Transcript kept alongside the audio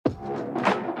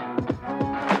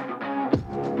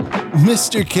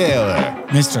Mr. Kahler.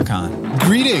 Mr. Khan.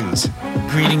 Greetings.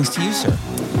 Greetings to you, sir.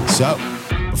 So,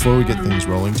 before we get things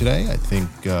rolling today, I think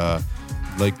I'd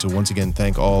like to once again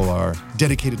thank all our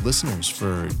dedicated listeners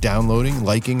for downloading,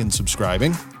 liking, and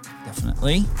subscribing.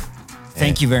 Definitely.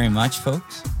 Thank you very much,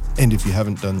 folks. And if you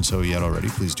haven't done so yet already,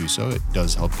 please do so. It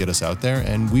does help get us out there.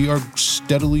 And we are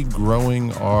steadily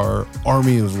growing our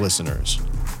army of listeners.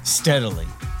 Steadily,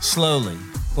 slowly.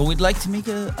 But we'd like to make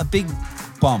a big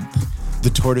bump. The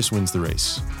tortoise wins the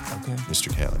race. Okay.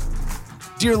 Mr. Kahler.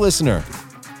 Dear listener,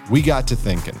 we got to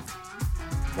thinking,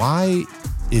 why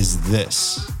is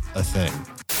this a thing?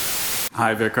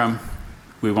 Hi, Vikram.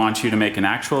 We want you to make an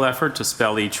actual effort to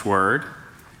spell each word,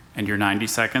 and your 90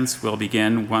 seconds will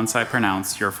begin once I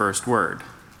pronounce your first word.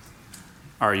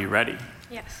 Are you ready?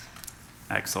 Yes.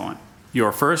 Excellent.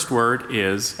 Your first word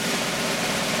is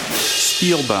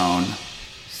Spielbone.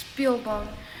 Spielbone.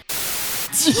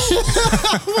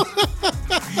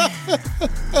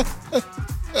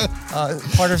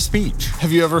 Part of speech.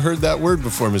 Have you ever heard that word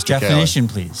before, Mr. Kahler? Definition,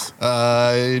 please.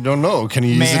 I don't know. Can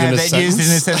you use May it I in a have that sentence? used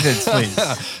in a sentence, please?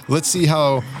 Let's see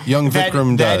how young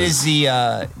Vikram does. That is the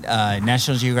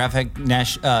National Geographic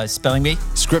Spelling Bee.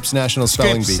 Scripps National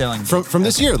Spelling Bee. From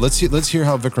this year. Let's hear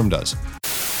how Vikram does.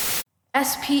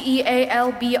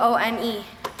 Spealbone.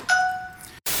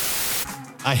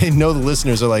 I know the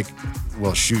listeners are like,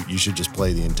 well, shoot, you should just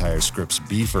play the entire Scripps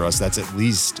B for us. That's at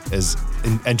least as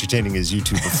entertaining as you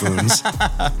two buffoons.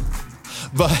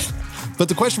 But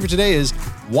the question for today is,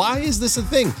 why is this a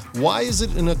thing? Why is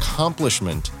it an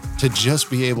accomplishment to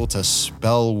just be able to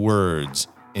spell words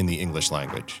in the English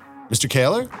language? Mr.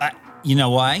 Kahler? You know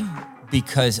why?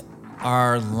 Because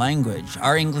our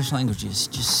English language is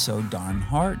just so darn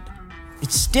hard.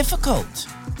 It's difficult.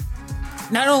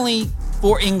 Not only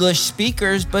for English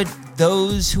speakers, but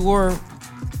those who are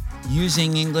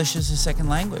using English as a second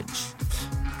language.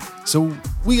 So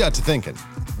we got to thinking,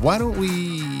 why don't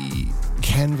we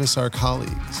canvass our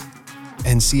colleagues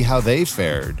and see how they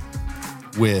fared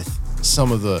with some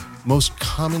of the most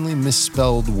commonly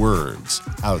misspelled words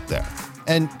out there?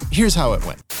 And here's how it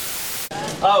went.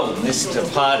 Oh, Mr.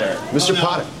 Potter. Mr.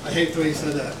 Potter. I hate the way you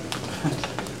said that.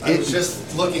 I was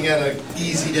just looking at an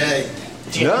easy day.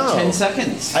 Do you have 10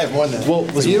 seconds? I have one then. Well,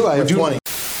 for you, I have 20.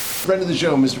 Friend of the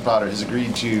show, Mr. Potter, has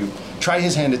agreed to try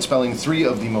his hand at spelling 3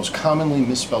 of the most commonly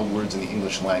misspelled words in the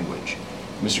English language.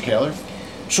 Mr. Kahler?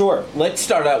 Sure. Let's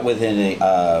start out with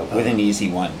an easy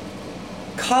one.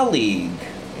 Colleague.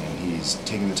 And he's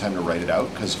taking the time to write it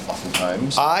out because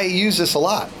oftentimes... I use this a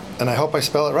lot, and I hope I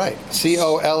spell it right.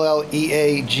 Colleague.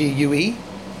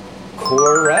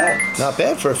 Correct. Not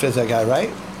bad for a phys ed guy, right?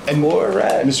 And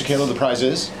Correct. Mr. Kahler, the prize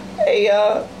is?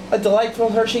 A delightful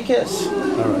Hershey kiss. All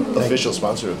right. Official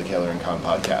sponsor of the Kahler and Khan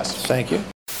podcast. Thank you.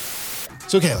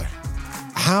 So, Kahler,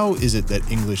 how is it that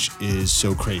English is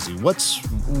so crazy? What's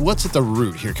at the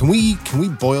root here? Can we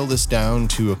boil this down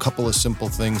to a couple of simple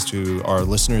things to our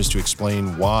listeners to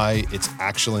explain why it's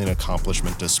actually an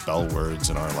accomplishment to spell words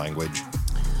in our language?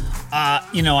 I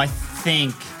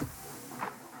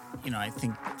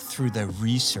think through the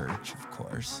research, of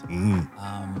course, we've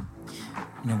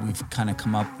kind of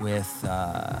come up with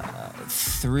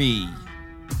 3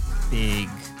 big,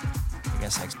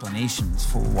 explanations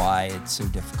for why it's so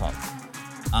difficult.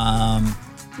 I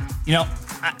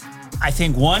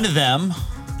think one of them,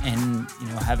 and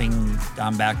having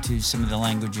gone back to some of the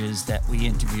languages that we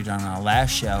interviewed on our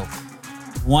last show,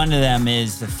 one of them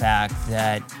is the fact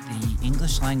that the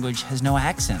English language has no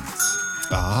accents.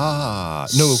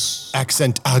 No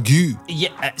accent aigu.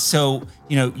 Yeah, so,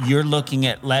 you're looking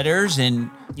at letters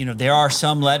and, there are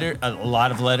a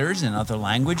lot of letters in other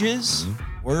languages,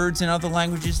 words in other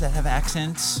languages that have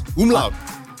accents. Umlaut.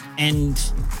 And,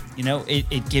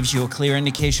 it gives you a clear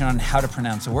indication on how to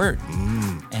pronounce a word.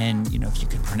 And, if you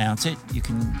can pronounce it, you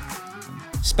can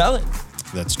spell it.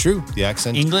 That's true. The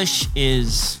accent. English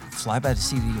is fly by the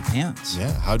seat of your pants.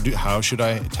 Yeah. How should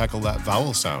I tackle that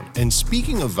vowel sound? And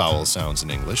speaking of vowel sounds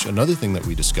in English, another thing that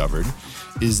we discovered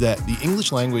is that the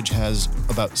English language has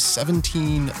about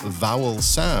 17 vowel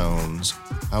sounds.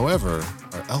 However,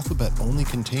 our alphabet only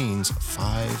contains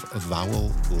 5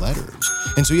 vowel letters.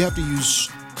 And so you have to use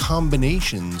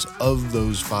combinations of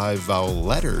those 5 vowel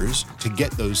letters to get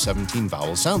those 17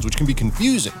 vowel sounds, which can be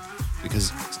confusing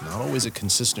because it's not always a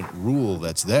consistent rule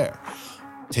that's there.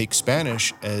 Take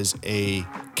Spanish as a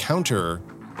counter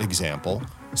example.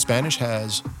 Spanish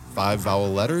has 5 vowel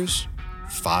letters,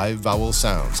 5 vowel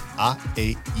sounds. A,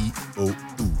 E, I, O, U.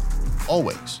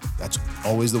 Always. That's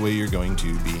always the way you're going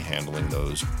to be handling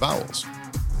those vowels.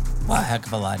 Well, a heck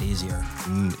of a lot easier.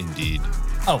 Indeed.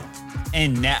 Oh,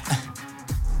 and now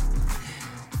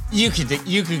You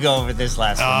could go over this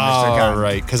last one, Mr. All Khan.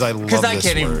 right, because I love this Because I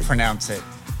can't word. even pronounce it.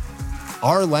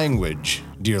 Our language,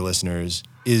 dear listeners,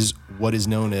 is what is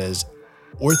known as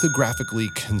orthographically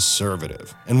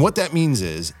conservative. And what that means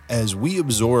is, as we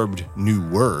absorbed new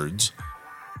words,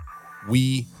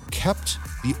 we kept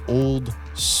the old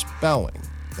spelling.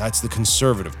 That's the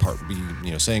conservative part.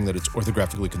 Saying that it's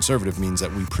orthographically conservative means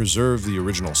that we preserve the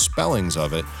original spellings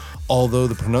of it, although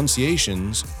the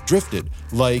pronunciations drifted,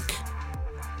 like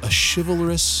a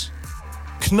chivalrous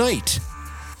knight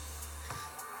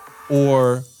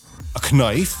or a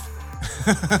knife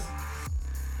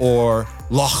or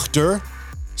lochter.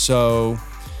 So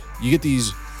you get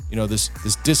these, this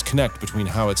disconnect between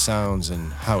how it sounds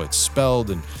and how it's spelled.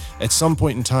 And at some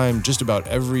point in time, just about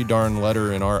every darn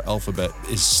letter in our alphabet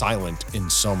is silent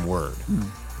in some word.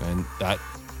 And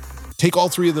take all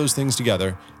three of those things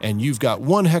together, and you've got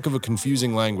one heck of a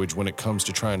confusing language when it comes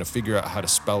to trying to figure out how to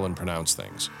spell and pronounce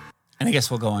things. And I guess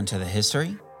we'll go on to the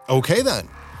history. Okay, then.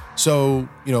 So,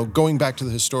 going back to the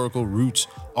historical roots,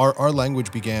 our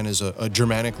language began as a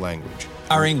Germanic language.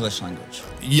 Our English language.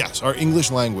 Yes, our English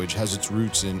language has its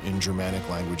roots in Germanic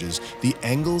languages. The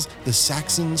Angles, the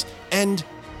Saxons, and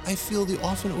I feel the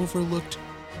often overlooked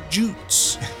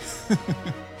Jutes.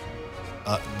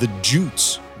 The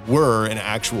Jutes were an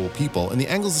actual people, and the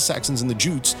Angles, the Saxons, and the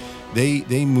Jutes,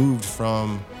 they moved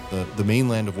from the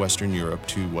mainland of Western Europe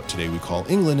to what today we call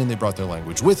England, and they brought their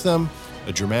language with them,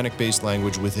 a Germanic-based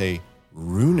language with a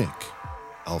runic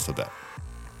alphabet.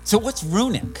 So what's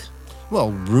runic? Well,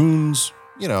 runes,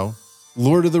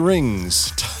 Lord of the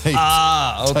Rings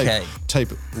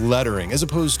type lettering, as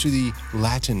opposed to the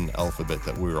Latin alphabet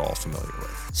that we're all familiar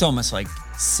with. So almost like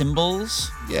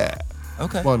symbols? Yeah.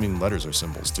 Okay. Well, letters are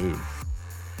symbols too.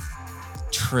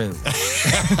 True.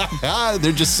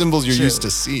 They're just symbols you're True. used to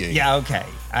seeing. Yeah, okay.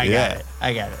 I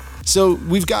got it. So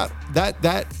we've got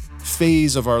that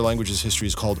phase of our language's history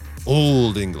is called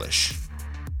Old English,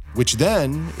 which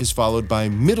then is followed by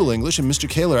Middle English. And Mr.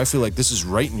 Kahler, I feel like this is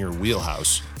right in your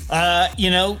wheelhouse. About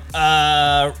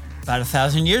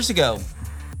 1,000 years ago,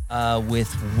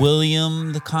 with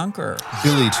William the Conqueror.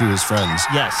 Billy to his friends.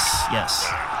 Yes.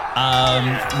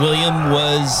 William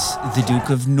was the Duke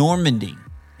of Normandy,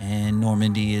 and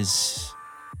Normandy is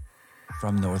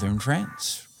from northern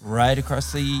France, right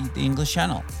across the English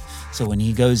Channel. So when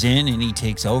he goes in and he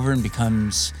takes over and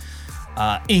becomes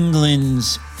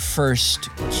England's first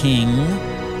king,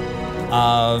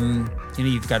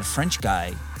 you've got a French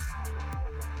guy,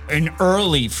 an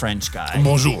early French guy.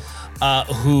 Bonjour.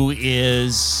 Who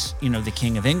is, the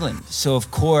king of England. So,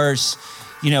 of course,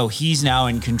 he's now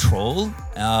in control,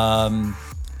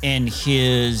 and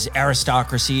his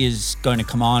aristocracy is going to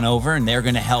come on over, and they're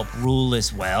going to help rule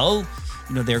as well.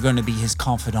 They're going to be his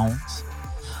confidants.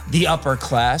 The upper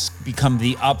class become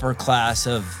the upper class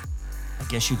of, I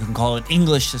guess you can call it,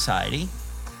 English society.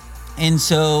 And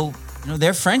so,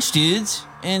 they're French dudes,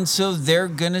 and so they're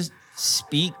going to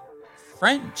speak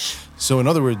French. So in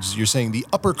other words, you're saying the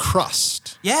upper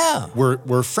crust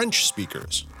were French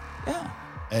speakers. Yeah.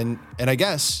 And I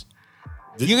guess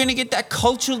you're going to get that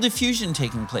cultural diffusion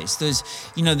taking place. There's,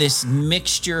 this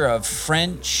mixture of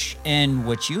French and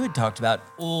what you had talked about,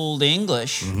 Old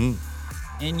English. Mm-hmm.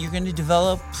 And you're going to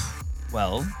develop,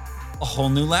 a whole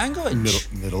new language.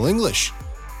 Middle English.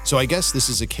 So I guess this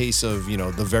is a case of,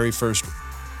 the very first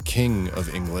king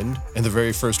of England and the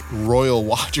very first royal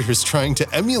watchers trying to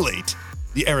emulate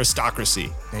the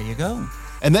aristocracy. There you go.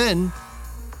 And then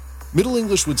Middle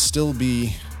English would still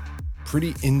be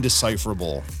pretty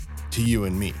indecipherable to you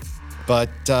and me. But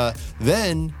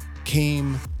then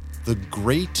came the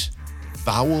great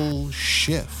vowel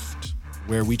shift,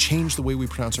 where we changed the way we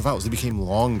pronounce our vowels. They became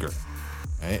longer,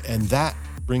 right? And that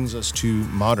brings us to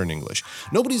modern English.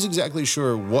 Nobody's exactly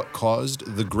sure what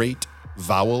caused the great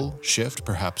vowel shift,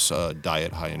 perhaps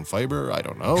diet high in fiber, I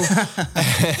don't know.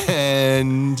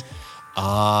 And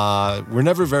we're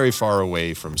never very far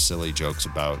away from silly jokes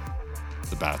about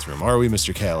the bathroom, are we,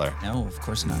 Mr. Kahler? No, of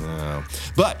course not. No.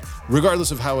 But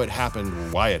regardless of how it happened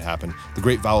or why it happened, the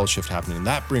great vowel shift happened, and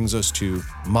that brings us to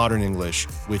modern English,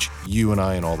 which you and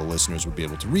I and all the listeners would be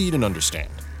able to read and understand.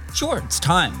 Sure, it's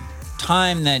time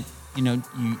that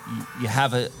you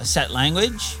have a set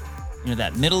language,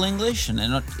 that Middle English, and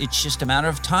then it's just a matter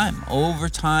of time, over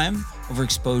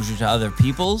exposure to other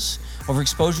peoples, over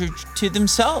exposure to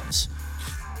themselves.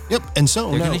 Yep, and so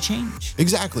they're now, going to change.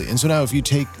 Exactly. And so now if you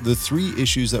take the three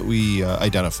issues that we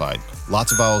identified,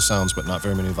 lots of vowel sounds but not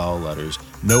very many vowel letters,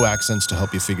 no accents to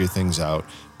help you figure things out,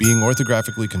 being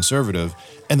orthographically conservative,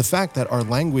 and the fact that our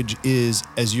language is,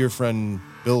 as your friend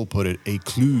Bill put it, a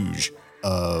kludge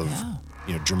of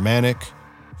Germanic,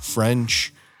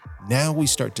 French, now we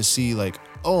start to see like,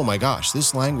 oh my gosh,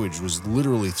 this language was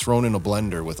literally thrown in a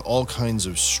blender with all kinds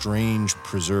of strange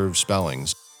preserved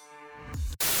spellings.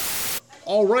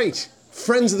 All right,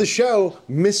 friends of the show,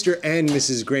 Mr. and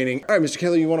Mrs. Graining. All right, Mr.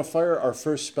 Kahler, you want to fire our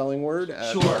first spelling word?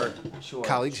 Sure.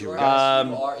 Colleagues, here we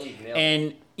go.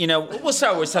 And we'll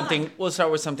start with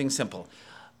something simple.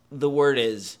 The word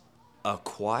is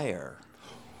acquire.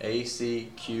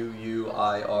 ACQUIRE.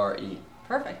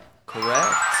 Perfect.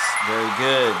 Correct. Very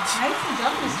good. Nicely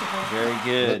done, Mr. Gold. Very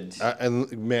good.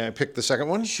 And may I pick the second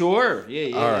one? Sure.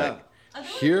 Yeah. All right. I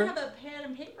think Here we have a pen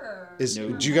and paper.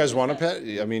 do you guys want a pet?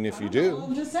 I mean, if you do.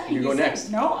 I'm just saying. You go said- next.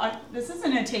 No, this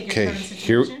isn't a take your Okay, turn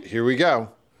situation. here we go.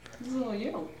 This is all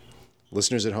you.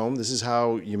 Listeners at home, this is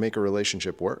how you make a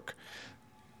relationship work.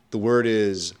 The word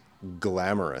is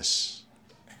glamorous.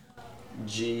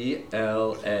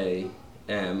 GLAMOROUS.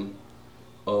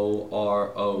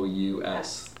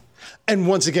 And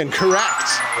once again,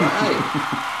 correct. Right.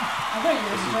 I thought you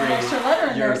were just an extra letter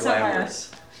in You're there somewhere.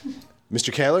 glamorous.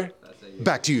 Mr. Kahler,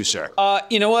 back to you, sir.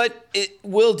 You know what?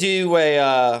 We'll do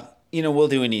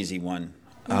an easy one.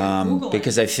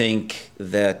 Because I think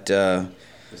that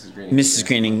Mrs.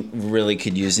 Greening really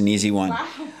could use an easy one. Wow.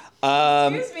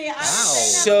 Excuse me. I'm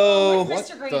So- with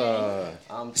Mr.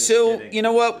 Greening. So you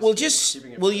know what? We'll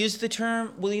use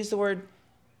the word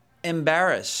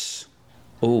embarrass.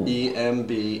 Oh.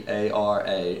 EMBARASS.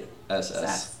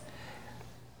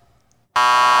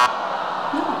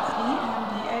 No,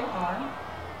 EMBAR.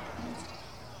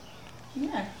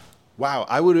 Yeah. Wow,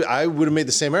 I would have made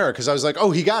the same error because I was like, oh,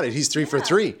 he got it. He's 3 for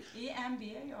 3.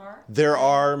 EMBAR. There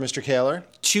are, Mr. Kahler.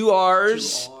 2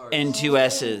 R's and 2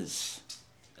 S's.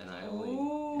 And I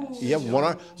only. Yeah, 1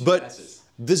 R. But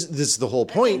this is the whole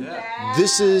point.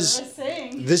 This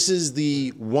is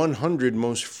the 100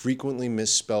 most frequently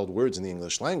misspelled words in the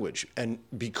English language, and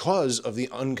because of the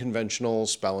unconventional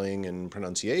spelling and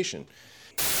pronunciation.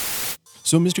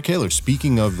 So, Mr. Kahler,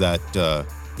 speaking of that,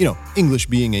 English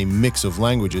being a mix of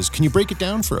languages, can you break it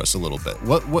down for us a little bit?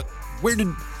 Where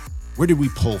did we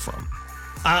pull from?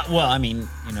 We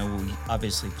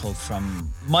obviously pulled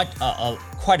from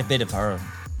quite a bit of our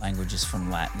languages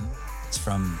from Latin. It's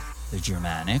from the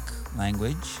Germanic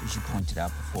language, as you pointed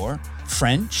out before,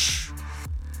 French,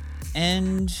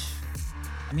 and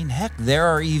there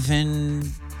are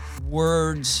even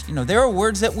words. There are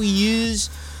words that we use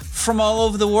from all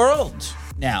over the world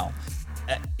now,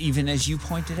 even as you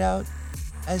pointed out,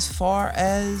 as far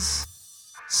as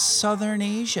Southern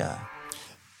Asia.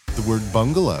 The word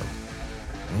bungalow.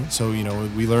 So, we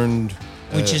learned...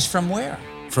 Which is from where?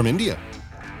 From India.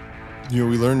 We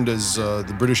learned as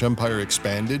the British Empire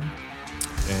expanded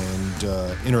and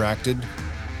interacted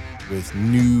with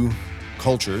new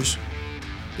cultures,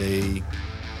 they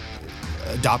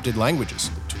adopted languages,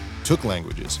 took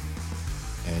languages,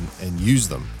 and used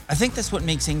them. I think that's what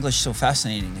makes English so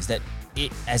fascinating, is that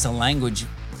as a language,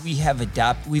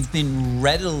 we've been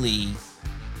readily,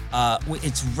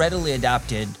 it's readily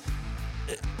adopted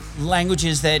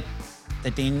languages that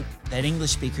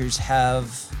English speakers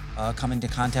have come into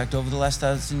contact over the last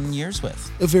 1,000 years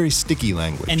with. A very sticky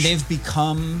language. And they've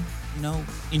become,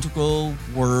 integral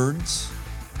words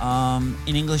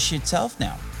in English itself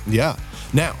now. Yeah.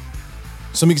 Now,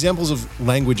 some examples of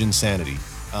language insanity.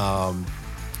 The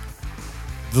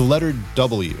letter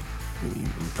W.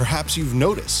 Perhaps you've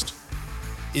noticed.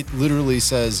 It literally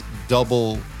says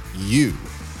double U.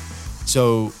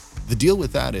 So the deal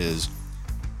with that is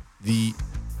the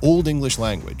Old English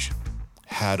language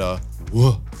had a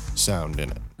W sound in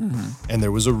it. Mm-hmm. And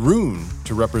there was a rune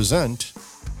to represent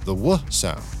the W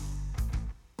sound.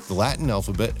 The Latin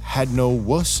alphabet had no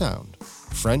W sound.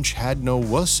 French had no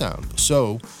W sound.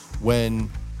 So when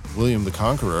William the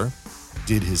Conqueror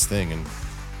did his thing and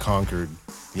conquered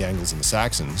the Angles and the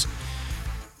Saxons,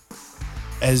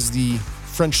 as the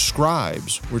French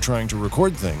scribes were trying to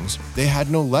record things, they had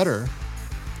no letter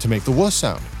to make the W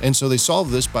sound. And so they solved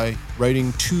this by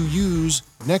writing 2 U's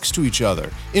next to each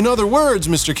other. In other words,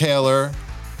 Mr. Kahler,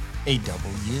 a double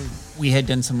U. We had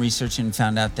done some research and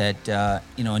found out that,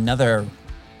 another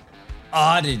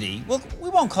oddity, well, we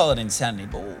won't call it insanity,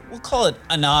 but we'll call it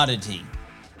an oddity,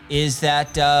 is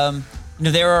that,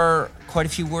 there are quite a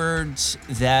few words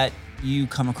that you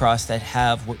come across that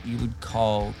have what you would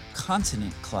call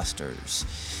consonant clusters,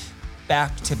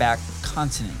 back-to-back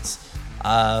consonants.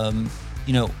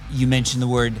 You mentioned the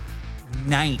word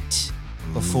knight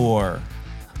before,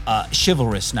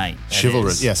 chivalrous knight.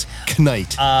 Chivalrous, yes,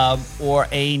 knight. Or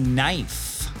a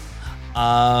knife,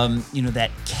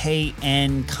 that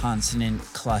KN consonant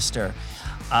cluster.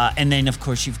 And then, of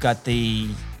course, you've got the,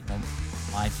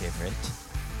 my favorite,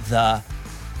 the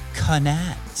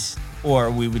canat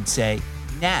Or we would say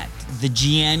gnat, the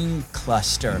GN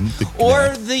cluster, the or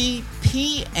gnat. the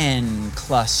PN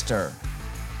cluster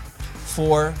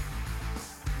for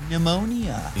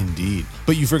pneumonia. Indeed.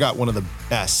 But you forgot one of the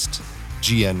best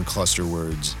GN cluster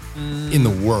words in the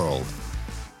world.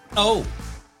 Oh,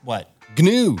 what?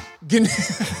 GNU. The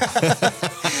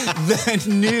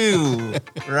new,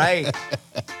 right?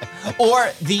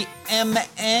 Or the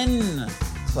MN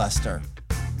cluster,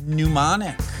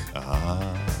 mnemonic.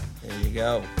 There you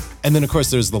go. And then, of course,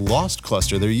 there's the lost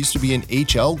cluster. There used to be an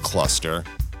HL cluster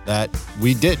that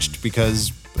we ditched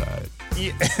because,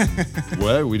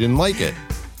 well, we didn't like it.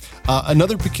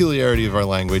 Another peculiarity of our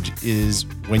language is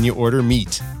when you order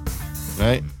meat,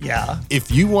 right? Yeah. If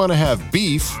you want to have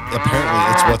beef,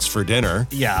 apparently it's what's for dinner.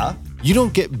 Yeah. You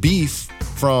don't get beef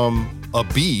from a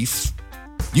beef.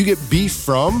 You get beef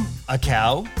from A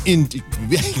cow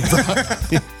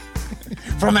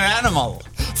from an animal.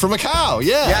 from a cow.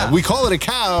 Yeah. We call it a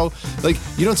cow. Like,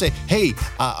 you don't say, hey,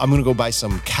 I'm going to go buy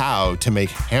some cow to make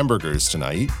hamburgers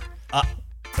tonight.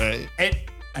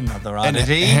 Another And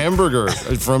oddity. hamburger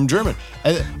from German.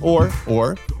 Or,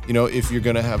 you know, if you're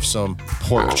going to have some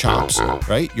pork chops,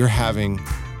 right? You're having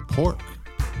pork.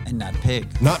 And not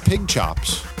pig. Not pig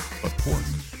chops, but pork.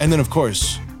 And then, of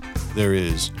course, there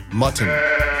is mutton.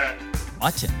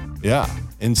 Mutton. Yeah.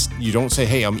 And you don't say,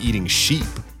 hey, I'm eating sheep.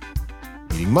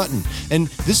 Eating mutton. And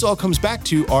this all comes back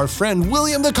to our friend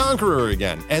William the Conqueror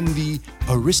again and the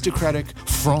aristocratic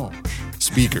French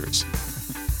speakers.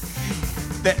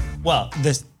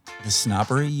 The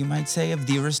snobbery, you might say, of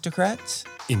the aristocrats.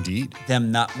 Indeed.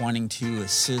 Them not wanting to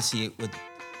associate with,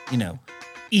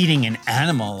 eating an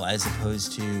animal as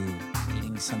opposed to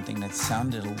eating something that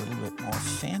sounded a little bit more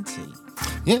fancy.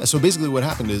 Yeah, so basically what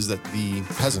happened is that the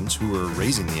peasants who were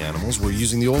raising the animals were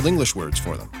using the Old English words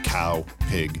for them. Cow,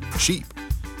 pig, sheep.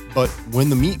 But when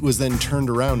the meat was then turned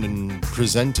around and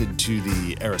presented to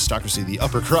the aristocracy, the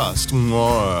upper crust,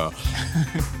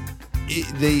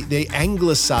 they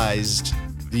anglicized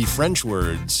the French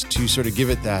words to sort of give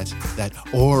it that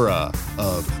aura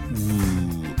of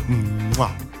ooh,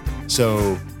 mwah.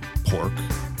 So pork,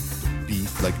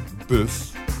 beef, like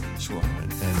bœuf, Sure.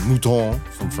 and mouton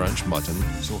from French, mutton.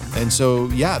 Sure. And so,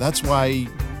 yeah, that's why,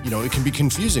 it can be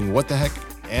confusing. What the heck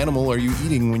animal are you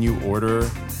eating when you order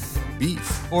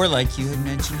beef? Or like you had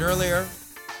mentioned earlier,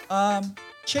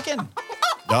 chicken.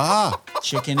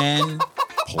 Chicken and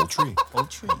Poultry.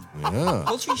 poultry. Yeah.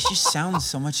 Poultry just sounds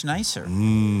so much nicer.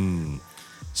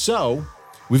 So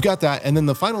we've got that. And then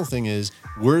the final thing is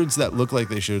words that look like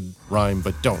they should rhyme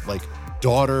but don't, like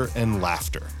daughter and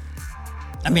laughter.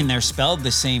 I mean, they're spelled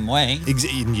the same way.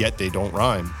 And yet they don't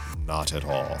rhyme. Not at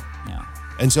all. Yeah.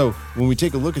 And so when we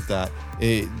take a look at that,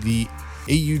 the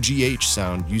AUGH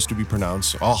sound used to be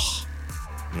pronounced,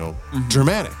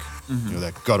 Germanic.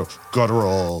 That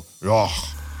guttural,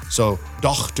 So,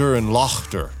 dochter and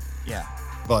lachter. Yeah.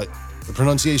 But the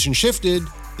pronunciation shifted,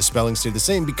 the spelling stayed the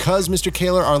same because, Mr.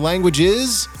 Kahler, our language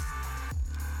is...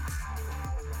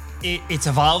 It's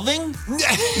evolving?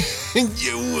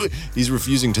 He's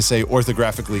refusing to say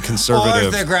orthographically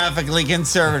conservative. Orthographically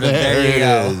conservative. There There you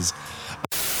go. it is.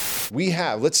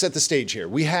 Let's set the stage here.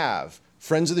 We have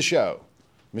friends of the show,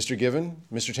 Mr. Given,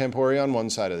 Mr. Tampori on one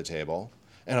side of the table.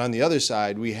 And on the other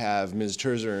side, we have Ms.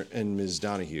 Terzer and Ms.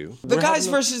 Donahue. The We're guys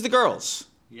having versus the girls.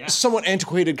 a somewhat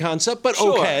antiquated concept, but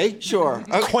Sure, okay. sure.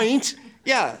 Quaint.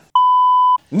 Yeah.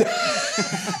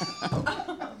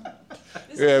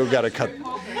 Yeah, we got to cut.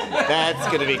 That's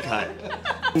going to be cut.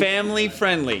 Family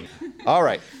friendly. All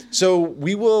right. So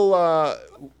we will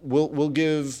we'll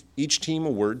give each team a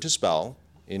word to spell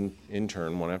in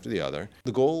turn, one after the other.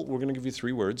 The goal, we're going to give you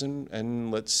 3 words,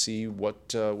 and let's see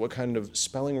what kind of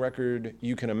spelling record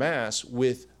you can amass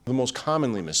with the most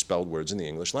commonly misspelled words in the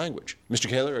English language. Mr.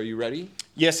 Kahler, are you ready?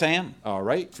 Yes, I am. All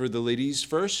right. For the ladies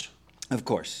first. Of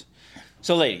course.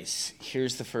 So, ladies,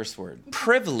 here's the first word.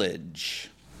 Privilege.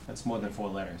 That's more than 4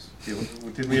 letters.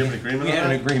 Did we have an agreement on that?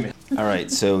 An agreement. All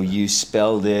right, so you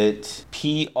spelled it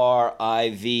Priviledge.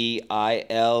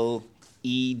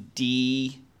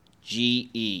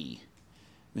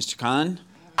 Mr. Khan?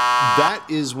 That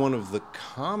is one of the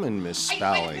common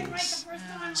misspellings.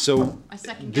 So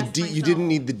the D, you didn't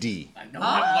need the D. I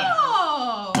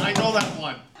know that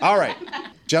one. All right.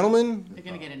 Gentlemen,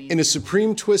 in a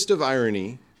supreme twist of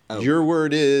irony, your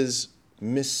word is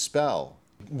misspell.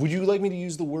 Would you like me to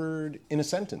use the word in a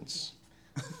sentence?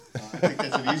 I think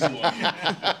that's an easy one.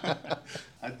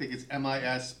 I think it's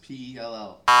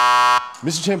M-I-S-P-E-L-L.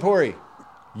 Mr. Tampori,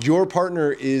 your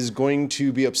partner is going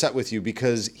to be upset with you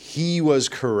because he was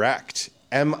correct.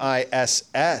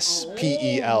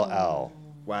 M-I-S-S-P-E-L-L.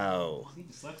 Wow.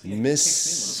 Miss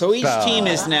So each Spel. team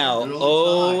is now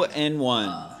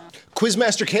 0-1.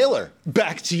 Quizmaster Kahler,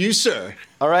 back to you, sir.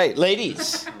 All right,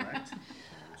 ladies.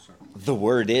 The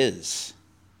word is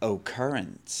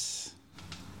occurrence.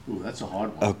 Ooh, that's a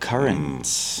hard one.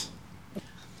 Occurrence.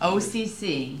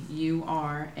 OCCURANCE.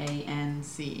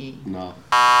 No.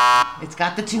 It's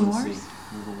got the two R's.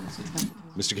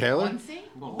 Mr. Kahler? One C?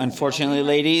 Unfortunately,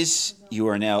 ladies, you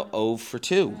are now 0 for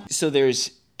 2. So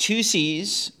there's 2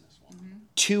 C's,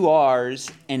 2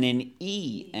 R's, and an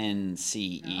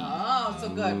ENCE. Oh, so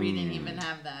good. We didn't even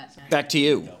have that. Back to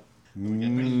you.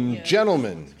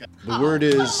 Gentlemen, the word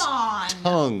is Come on.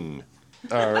 tongue.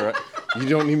 All right. You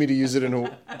don't need me to use it in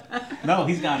a... No,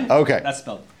 he's got it. Okay. That's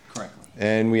spelled correctly.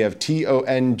 And we have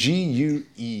TONGUE.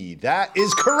 That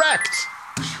is correct.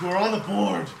 We're on the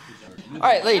board. All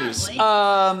right, ladies.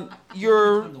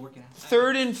 Your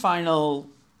third and final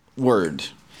word.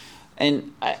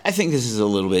 And I think this is a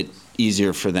little bit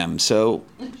easier for them. So,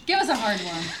 Give us a hard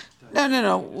one.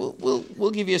 no.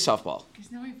 We'll give you a softball.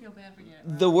 Because now we feel bad for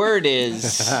getting it. The word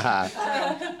is...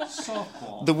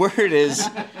 The word is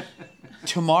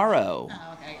tomorrow.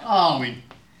 Oh, okay. Oh,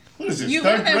 what is this, You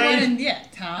third would have grade? been, yeah,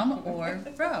 Tom or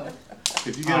Ro.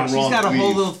 If you get it She's wrong, got a whole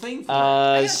please. little thing for it.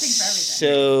 I don't think for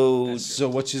everything. So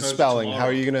what's his spelling? How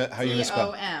are you gonna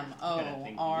spell?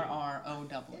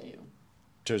 TOMORROW.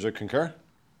 Terza concur?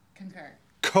 Concur.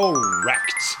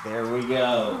 Correct. There we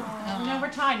go. Oh, no, we're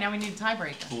tied. Now we need a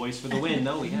tiebreaker. Boys for the win.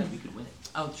 No, we could win it.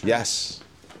 Oh, true. Yes.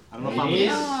 I don't know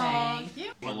if I'm Thank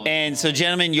you. And so,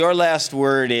 gentlemen, your last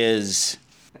word is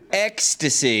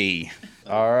ecstasy.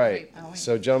 All right.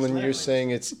 So, gentlemen, you're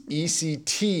saying it's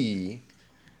ECTASY.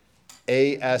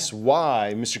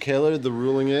 Mr. Kahler, the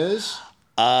ruling is?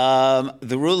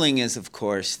 The ruling is, of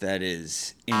course, that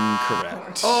is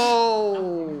incorrect.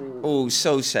 Oh,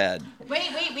 so sad. Wait.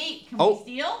 Can Oh. we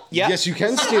steal? Yeah. Yes, you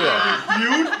can steal it.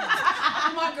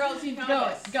 Come on, girls. You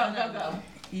go. Go.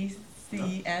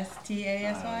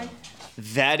 ECSTASY?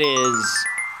 That is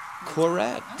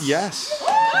correct. Yes.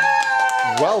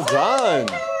 Well done.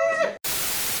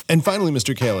 And finally,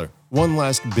 Mr. Kahler, one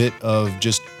last bit of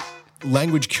just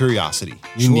language curiosity,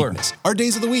 uniqueness. Our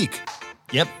days of the week,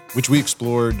 Yep. which we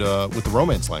explored with the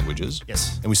Romance languages.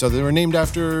 Yes. And we saw they were named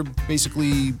after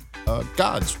basically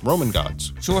gods, Roman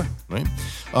gods. Sure. Right?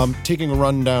 Taking a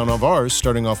rundown of ours,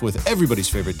 starting off with everybody's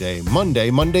favorite day, Monday.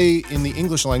 Monday in the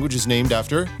English language is named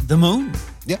after, The moon.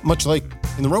 yeah, much like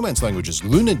in the Romance languages,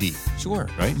 Lunadi. Sure.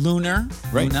 Right. Lunar.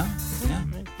 Right. Luna.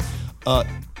 Yeah.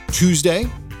 Tuesday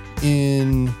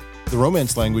in the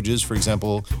Romance languages, for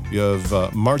example, you have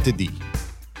Martedi,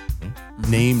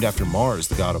 named after Mars,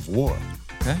 the god of war.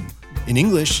 Okay. In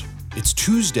English, it's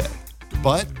Tuesday,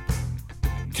 but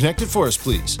connect it for us,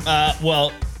 please.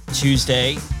 Well,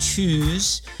 Tuesday,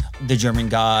 choose the German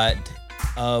god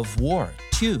of war.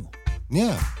 Two.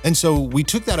 Yeah. And so we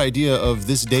took that idea of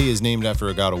this day is named after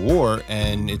a god of war,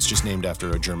 and it's just named after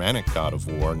a Germanic god of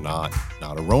war, not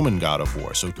a Roman god of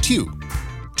war. So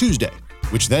Tuesday,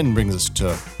 which then brings us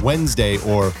to Wednesday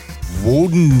or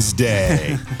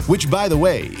Wednesday, which, by the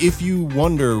way, if you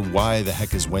wonder why the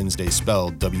heck is Wednesday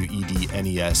spelled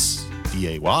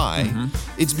WEDNESDAY,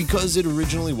 it's because it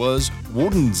originally was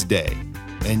Wednesday.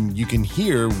 And you can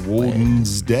hear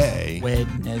Wednesday.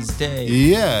 Wednesday.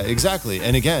 Yeah, exactly.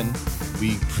 And again,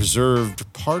 we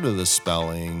preserved part of the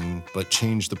spelling, but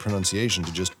changed the pronunciation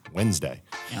to just Wednesday.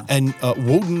 Yeah. And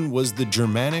Woden was the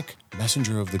Germanic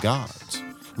messenger of the gods,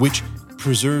 which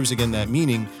preserves, again, that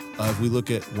meaning. If we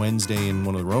look at Wednesday in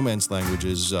one of the Romance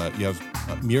languages, you have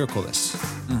Miraculous,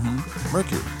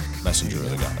 Mercury, messenger of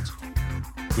the gods.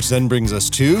 Which then brings us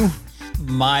to...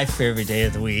 My favorite day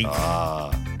of the week.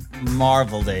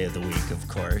 Marvel Day of the week, of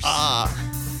course.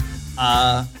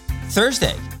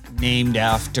 Thursday, named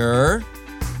after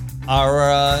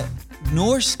our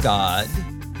Norse god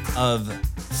of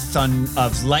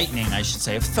lightning, I should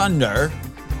say, of thunder,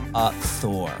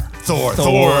 Thor.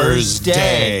 Thor's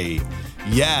Day.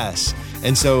 Yes.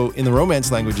 And so in the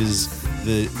Romance languages,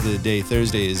 the day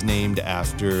Thursday is named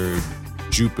after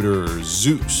Jupiter or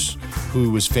Zeus,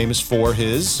 who was famous for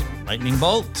his... Lightning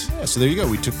bolt. Yeah, so there you go.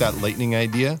 We took that lightning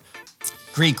idea.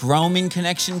 Greek-Roman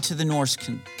connection to the Norse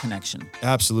connection.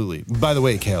 Absolutely. By the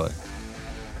way, Kahler,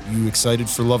 you excited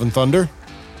for Love and Thunder?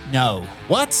 No.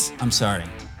 What? I'm sorry.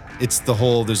 It's the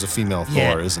whole, there's a female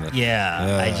Thor, isn't it?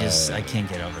 Yeah. I can't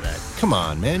get over that. Come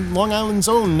on, man. Long Island's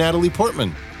own Natalie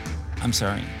Portman. I'm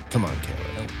sorry. Come on,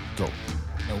 Kahler. Nope. Go.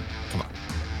 Nope. Come on.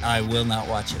 I will not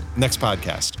watch it. Next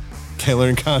podcast. Kahler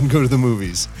and Khan go to the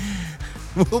movies.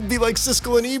 We'll be like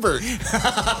Siskel and Ebert.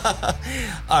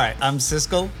 All right, I'm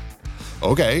Siskel.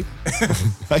 Okay.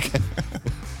 Okay.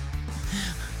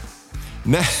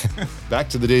 Now, back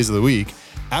to the days of the week.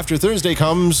 After Thursday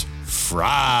comes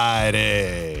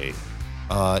Friday.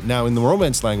 Now, in the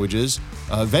Romance languages,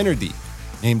 Venerdie,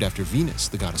 named after Venus,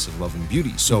 the goddess of love and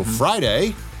beauty. So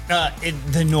Friday...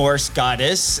 the Norse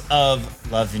goddess of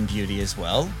love and beauty as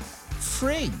well,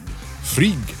 Frigg.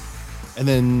 And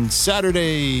then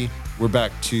Saturday, we're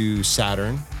back to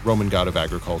Saturn, Roman god of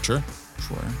agriculture.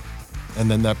 Sure. And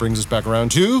then that brings us back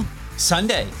around to...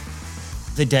 Sunday,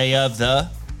 the day of the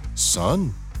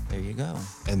Sun. There you go.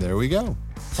 And there we go.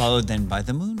 Followed then by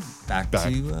the moon. Back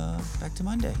to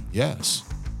Monday. Yes.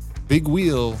 Big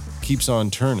wheel keeps on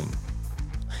turning.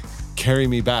 Carry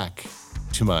me back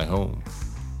to my home.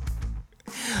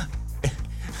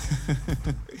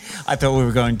 I thought we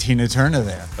were going Tina Turner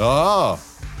there. Oh.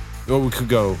 Or we could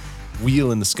go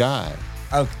wheel in the sky.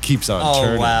 Oh, keeps on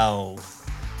turning. Oh,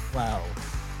 wow.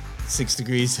 6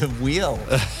 degrees of wheel.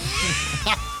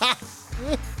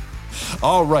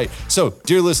 All right. So,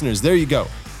 dear listeners, there you go.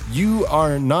 You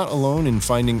are not alone in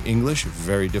finding English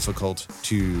very difficult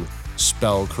to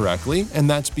spell correctly, and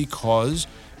that's because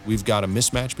we've got a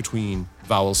mismatch between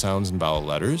vowel sounds and vowel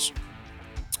letters.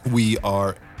 We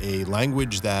are a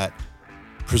language that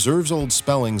preserves old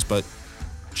spellings but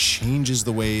changes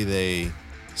the way they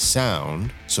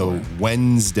sound. So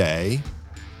Wednesday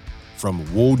from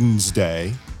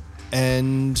Wednesday,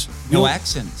 and no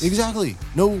accents. Exactly.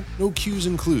 No cues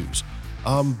and clues.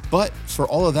 But for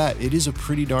all of that, it is a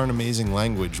pretty darn amazing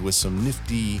language with some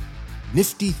nifty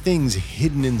things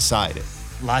hidden inside it.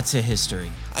 Lots of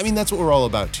history. I mean, that's what we're all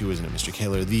about too, isn't it, Mr.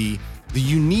 Kahler? The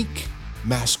unique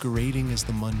masquerading as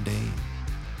the mundane.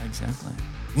 Exactly.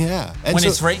 Yeah. And when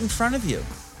it's right in front of you.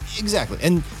 Exactly.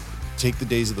 And take the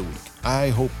days of the week. I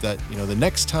hope that, the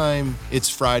next time it's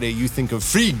Friday, you think of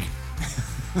Frigg.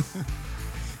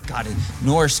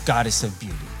 Norse goddess of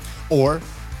beauty. Or,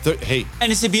 hey.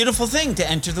 And it's a beautiful thing to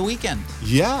enter the weekend.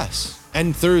 Yes.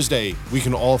 And Thursday, we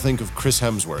can all think of Chris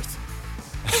Hemsworth.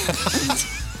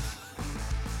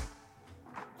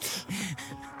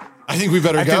 I think we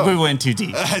better go. I think we went too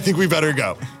deep. I think we better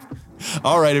go.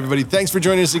 All right, everybody. Thanks for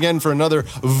joining us again for another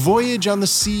voyage on the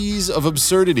seas of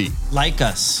absurdity. Like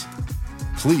us.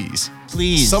 Please.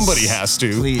 Please. Somebody has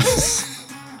to. Please.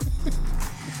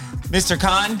 Mr.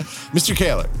 Khan. Mr.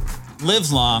 Kahler.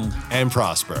 Live long. And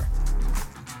prosper.